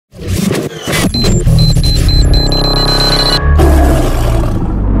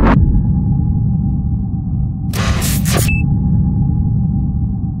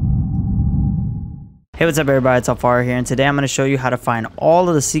Hey, what's up everybody, it's Alfaro here, and today I'm going to show you how to find all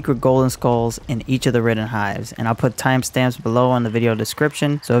of the secret golden skulls in each of the Ridden hives. And I'll put timestamps below in the video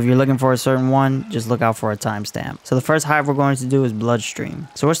description, so if you're looking for a certain one, just look out for a timestamp. So the first hive we're going to do is Bloodstream.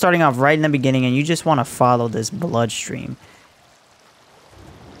 So we're starting off right in the beginning, and you just want to follow this Bloodstream.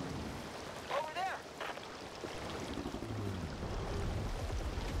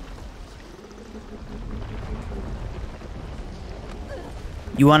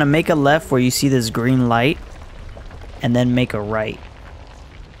 You want to make a left where you see this green light, and then make a right.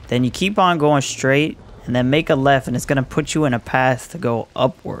 Then you keep on going straight, and then make a left, and it's going to put you in a path to go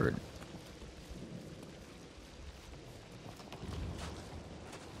upward.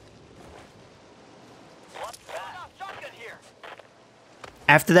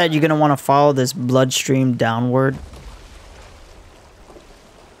 After that, you're going to want to follow this bloodstream downward.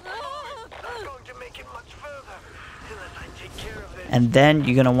 And then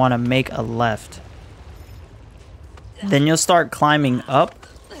you're going to want to make a left. Then you'll start climbing up.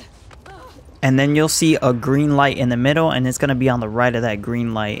 And then you'll see a green light in the middle. And it's going to be on the right of that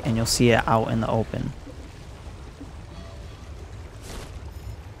green light. And you'll see it out in the open.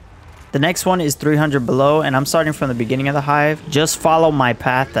 The next one is 300 below. And I'm starting from the beginning of the hive. Just follow my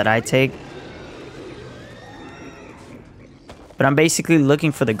path that I take. But I'm basically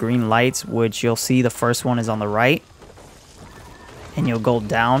looking for the green lights, which you'll see the first one is on the right. And you'll go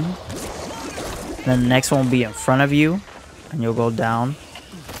down. And then the next one will be in front of you. And you'll go down.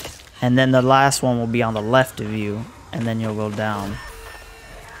 And then the last one will be on the left of you. And then you'll go down.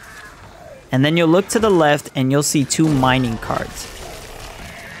 And then you'll look to the left and you'll see 2 mining carts.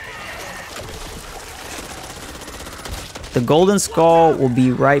 The golden skull will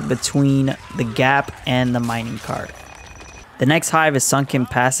be right between the gap and the mining cart. The next hive is Sunken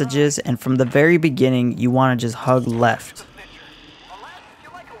Passages. And from the very beginning, you want to just hug left.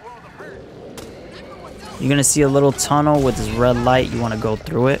 You're going to see a little tunnel with this red light. You want to go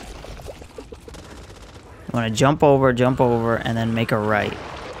through it. You want to jump over, and then make a right.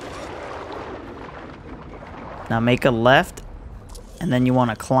 Now make a left, and then you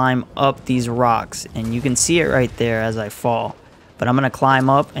want to climb up these rocks. And you can see it right there as I fall. But I'm going to climb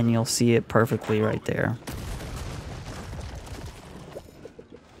up, and you'll see it perfectly right there.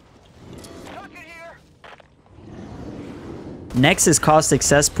 Next is Caustic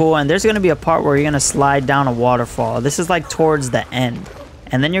Cesspool, and there's going to be a part where you're going to slide down a waterfall. This is like towards the end.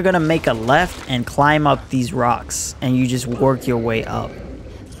 And then you're going to make a left and climb up these rocks, and you just work your way up.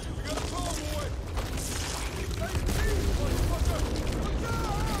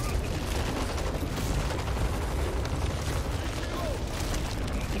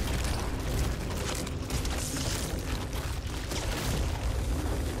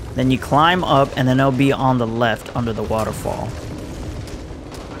 Then you climb up, and then it'll be on the left under the waterfall.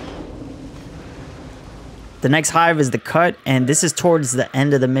 The next hive is the cut, and this is towards the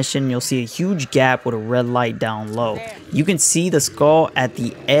end of the mission. You'll see a huge gap with a red light down low. You can see the skull at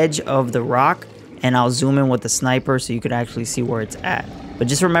the edge of the rock, and I'll zoom in with the sniper so you could actually see where it's at. But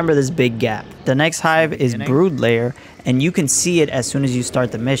just remember this big gap. The next hive is Lair, and you can see it as soon as you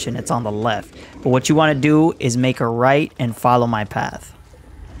start the mission. It's on the left. But what you want to do is make a right and follow my path.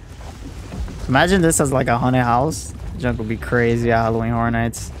 Imagine this as like a haunted house. Junk would be crazy at Halloween Horror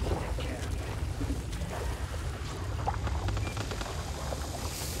Nights.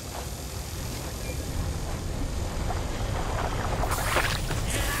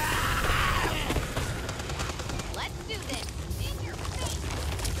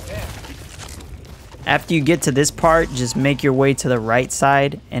 After you get to this part, just make your way to the right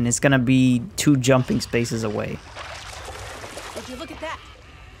side, and it's gonna be 2 jumping spaces away. Would you look at that?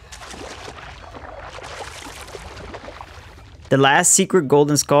 The last secret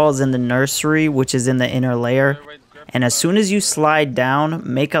golden skull is in the nursery, which is in the inner layer. And as soon as you slide down,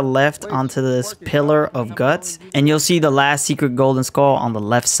 make a left onto this pillar of guts, and you'll see the last secret golden skull on the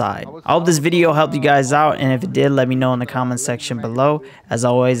left side. I hope this video helped you guys out, and if it did, let me know in the comment section below. As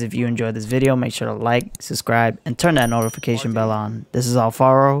always, if you enjoyed this video, make sure to like, subscribe, and turn that notification bell on. This is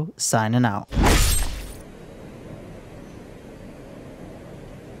Alfaro, signing out.